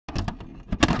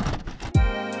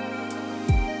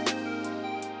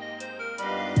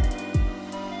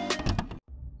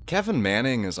Kevin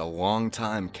Manning is a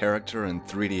longtime character and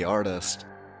 3D artist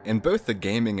in both the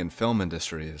gaming and film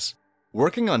industries,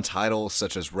 working on titles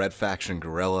such as Red Faction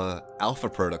Guerrilla, Alpha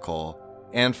Protocol,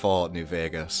 and Fallout New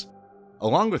Vegas,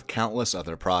 along with countless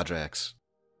other projects.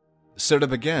 So to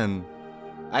begin,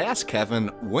 I asked Kevin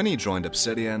when he joined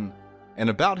Obsidian and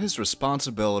about his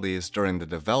responsibilities during the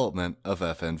development of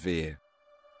FNV.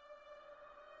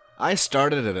 I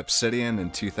started at Obsidian in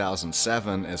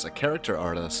 2007 as a character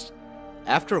artist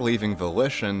after leaving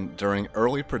Volition during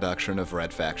early production of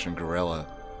Red Faction Guerrilla.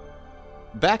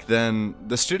 Back then,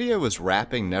 the studio was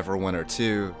wrapping Neverwinter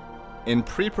 2, in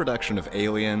pre-production of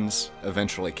Aliens,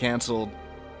 eventually cancelled,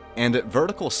 and at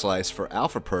vertical slice for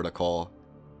Alpha Protocol,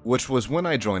 which was when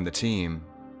I joined the team.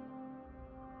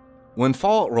 When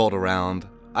Fallout rolled around,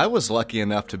 I was lucky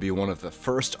enough to be one of the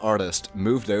first artists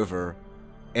moved over,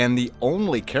 and the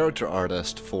only character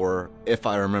artist for, if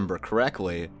I remember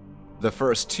correctly, the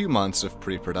first 2 months of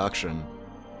pre-production.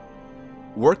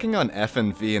 Working on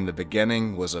FNV in the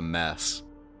beginning was a mess.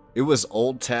 It was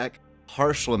old tech,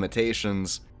 harsh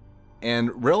limitations,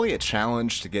 and really a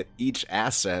challenge to get each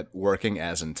asset working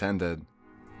as intended.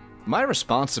 My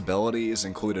responsibilities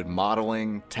included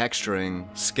modeling,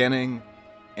 texturing, skinning,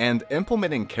 and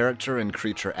implementing character and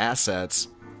creature assets,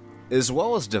 as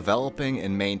well as developing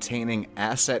and maintaining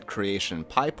asset creation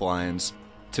pipelines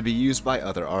to be used by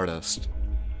other artists.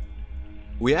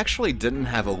 We actually didn't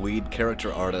have a lead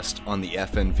character artist on the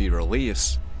FNV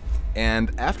release,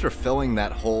 and after filling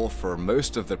that hole for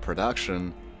most of the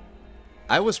production,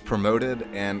 I was promoted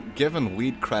and given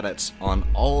lead credits on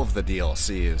all of the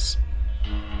DLCs.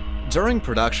 During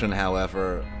production,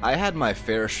 however, I had my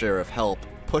fair share of help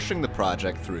pushing the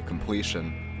project through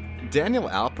completion. Daniel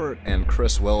Alpert and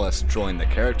Chris Willis joined the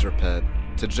character pit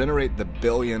to generate the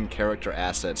billion character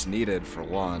assets needed for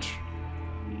launch.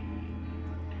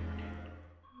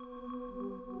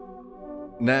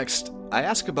 Next, I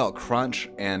ask about crunch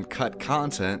and cut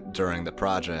content during the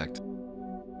project.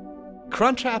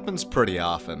 Crunch happens pretty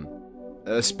often,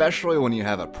 especially when you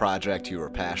have a project you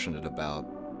are passionate about.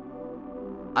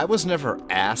 I was never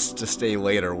asked to stay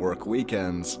late or work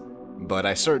weekends, but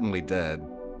I certainly did.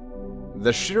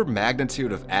 The sheer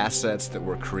magnitude of assets that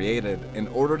were created in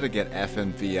order to get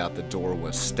FNV out the door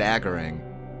was staggering,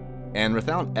 and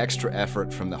without extra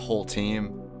effort from the whole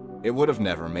team, it would have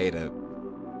never made it.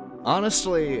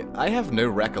 Honestly, I have no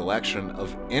recollection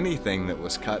of anything that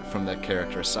was cut from the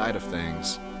character side of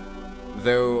things.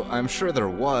 Though I'm sure there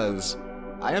was,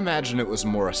 I imagine it was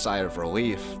more a sigh of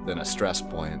relief than a stress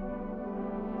point.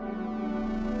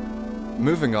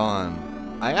 Moving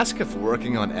on, I ask if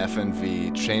working on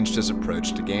FNV changed his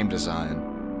approach to game design.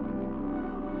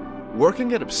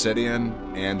 Working at Obsidian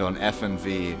and on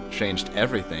FNV changed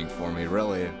everything for me,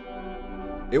 really.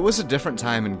 It was a different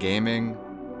time in gaming,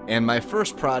 and my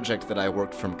first project that I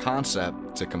worked from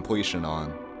concept to completion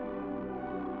on.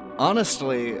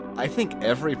 Honestly, I think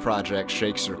every project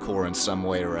shakes your core in some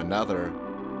way or another.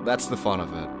 That's the fun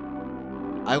of it.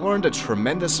 I learned a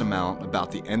tremendous amount about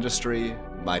the industry,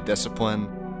 my discipline,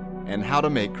 and how to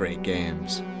make great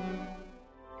games.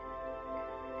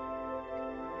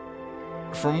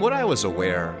 From what I was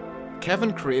aware,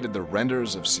 Kevin created the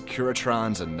renders of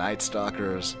Securitrons and Night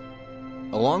Stalkers,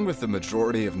 along with the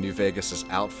majority of New Vegas'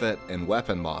 outfit and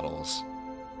weapon models.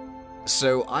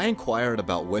 So I inquired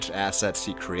about which assets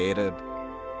he created,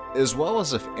 as well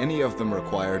as if any of them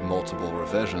required multiple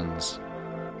revisions.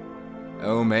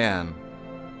 Oh man,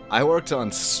 I worked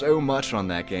on so much on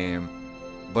that game,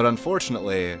 but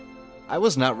unfortunately, I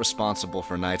was not responsible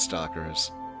for Night Stalkers.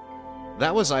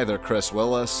 That was either Chris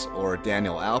Willis or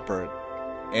Daniel Alpert,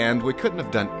 and we couldn't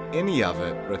have done any of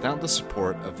it without the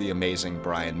support of the amazing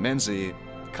Brian Menzie,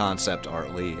 concept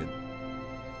art lead.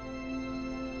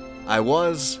 I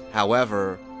was,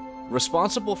 however,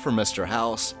 responsible for Mr.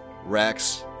 House,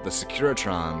 Rex, the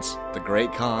Securitrons, the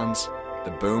Great Cons,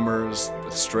 the Boomers,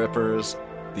 the Strippers,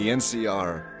 the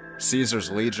NCR, Caesar's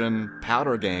Legion,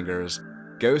 Powder Gangers,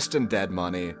 Ghost and Dead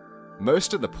Money,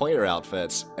 most of the player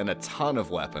outfits, and a ton of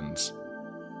weapons.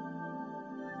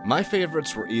 My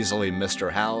favorites were easily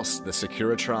Mr. House, the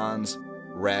Securitrons,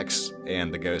 Rex,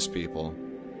 and the Ghost People.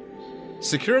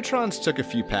 Securitrons took a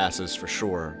few passes for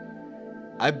sure.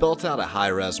 I built out a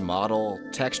high-res model,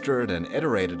 textured and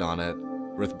iterated on it,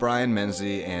 with Brian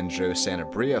Menzie and Joe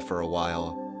Santabria for a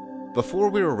while, before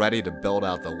we were ready to build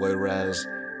out the low-res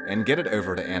and get it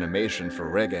over to animation for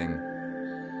rigging.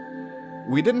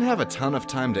 We didn't have a ton of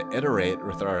time to iterate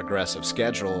with our aggressive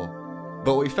schedule,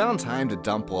 but we found time to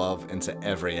dump love into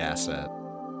every asset.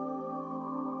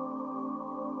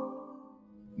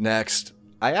 Next,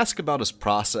 I ask about his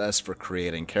process for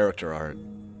creating character art.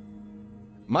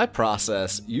 My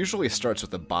process usually starts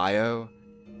with a bio,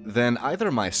 then either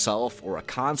myself or a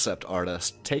concept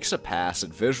artist takes a pass at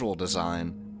visual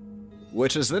design,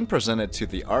 which is then presented to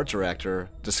the art director,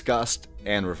 discussed,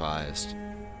 and revised.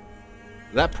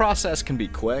 That process can be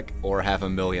quick or have a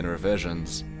million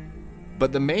revisions,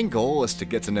 but the main goal is to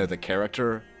get to know the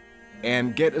character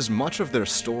and get as much of their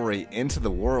story into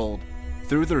the world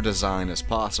through their design as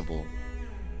possible.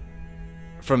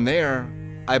 From there,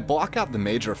 I block out the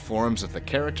major forms of the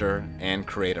character and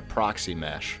create a proxy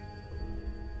mesh.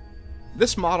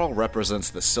 This model represents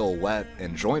the silhouette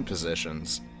and joint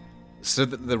positions, so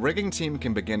that the rigging team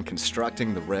can begin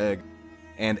constructing the rig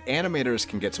and animators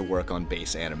can get to work on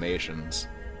base animations.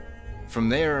 From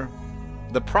there,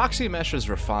 the proxy mesh is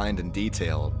refined and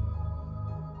detailed.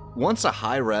 Once a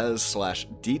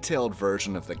high-res/detailed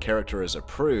version of the character is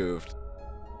approved,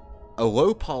 a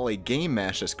low-poly game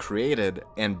mesh is created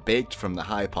and baked from the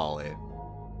high-poly.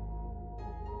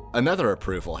 Another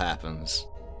approval happens.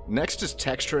 Next is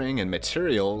texturing and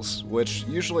materials, which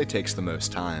usually takes the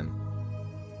most time.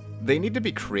 They need to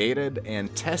be created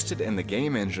and tested in the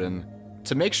game engine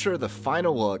to make sure the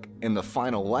final look and the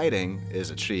final lighting is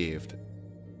achieved.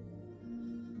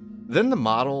 Then the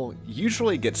model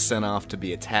usually gets sent off to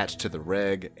be attached to the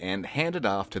rig and handed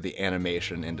off to the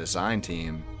animation and design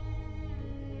team.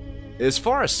 As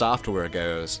far as software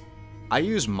goes, I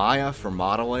use Maya for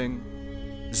modeling,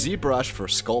 ZBrush for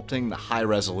sculpting the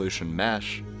high-resolution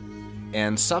mesh,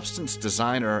 and Substance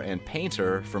Designer and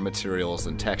Painter for materials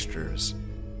and textures.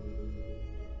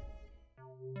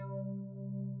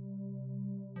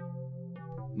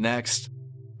 Next,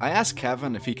 I asked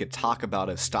Kevin if he could talk about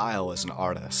his style as an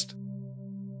artist.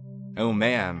 Oh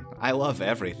man, I love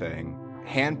everything.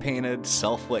 Hand-painted,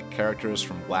 self-lit characters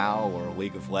from WoW or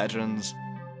League of Legends,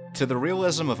 to the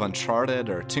realism of Uncharted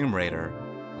or Tomb Raider.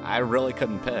 I really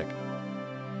couldn't pick.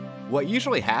 What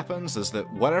usually happens is that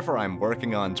whatever I'm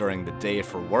working on during the day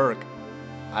for work,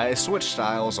 I switch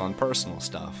styles on personal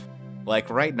stuff. Like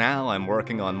right now I'm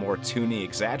working on more toony,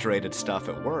 exaggerated stuff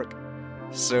at work,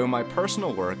 so my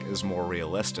personal work is more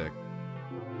realistic.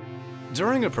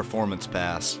 During a performance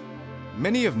pass,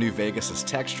 many of New Vegas's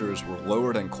textures were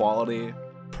lowered in quality,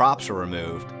 props were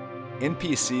removed,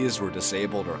 NPCs were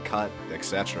disabled or cut,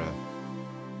 etc.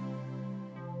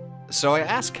 So I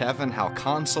asked Kevin how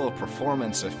console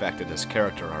performance affected his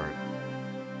character art.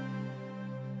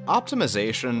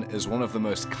 Optimization is one of the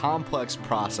most complex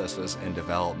processes in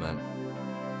development.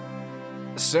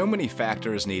 So many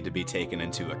factors need to be taken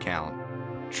into account.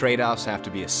 Trade-offs have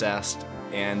to be assessed,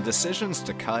 and decisions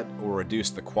to cut or reduce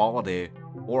the quality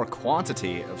or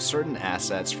quantity of certain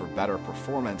assets for better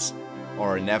performance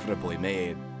are inevitably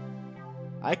made.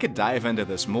 I could dive into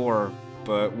this more,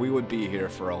 but we would be here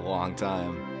for a long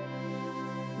time.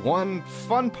 One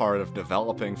fun part of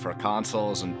developing for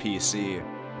consoles and PC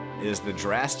is the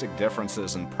drastic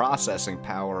differences in processing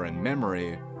power and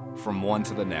memory from one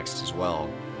to the next as well.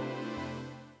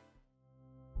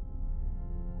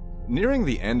 Nearing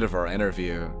the end of our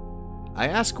interview, I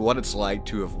ask what it's like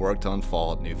to have worked on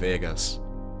Fallout New Vegas.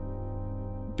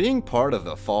 Being part of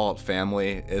the Fallout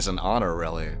family is an honor,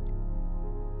 really.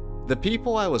 The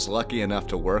people I was lucky enough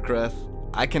to work with,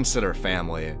 I consider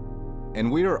family,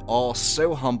 and we are all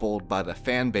so humbled by the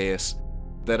fan base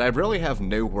that I really have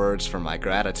no words for my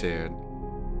gratitude.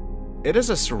 It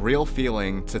is a surreal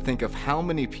feeling to think of how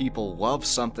many people love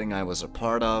something I was a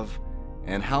part of,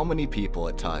 and how many people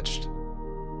it touched.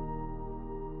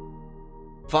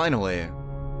 Finally,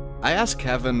 I asked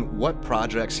Kevin what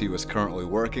projects he was currently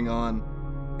working on,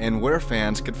 and where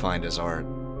fans could find his art.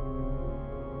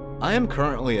 I am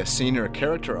currently a senior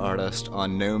character artist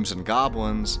on Gnomes and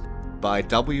Goblins by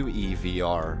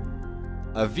WEVR,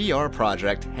 a VR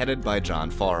project headed by John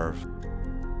Favre.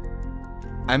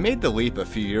 I made the leap a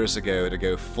few years ago to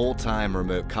go full-time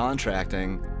remote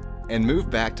contracting and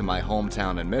move back to my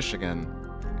hometown in Michigan,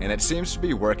 and it seems to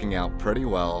be working out pretty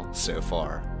well so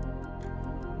far.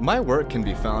 My work can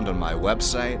be found on my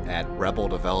website at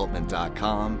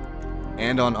rebeldevelopment.com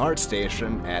and on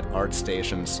ArtStation at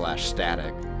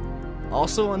artstation/static.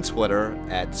 Also on Twitter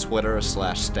at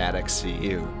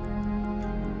Twitter/staticcu.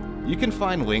 You can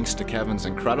find links to Kevin's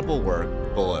incredible work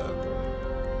below.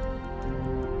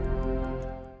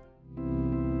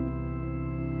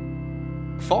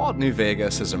 Fallout New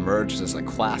Vegas has emerged as a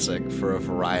classic for a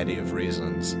variety of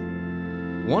reasons.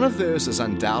 One of those is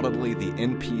undoubtedly the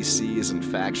NPCs and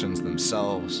factions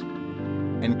themselves,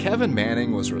 and Kevin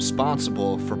Manning was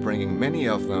responsible for bringing many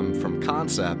of them from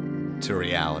concept to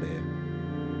reality.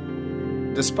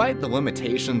 Despite the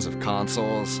limitations of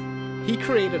consoles, he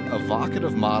created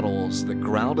evocative models that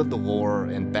grounded the lore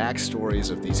and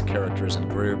backstories of these characters and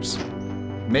groups,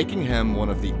 making him one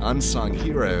of the unsung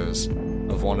heroes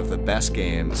of one of the best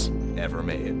games ever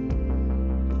made.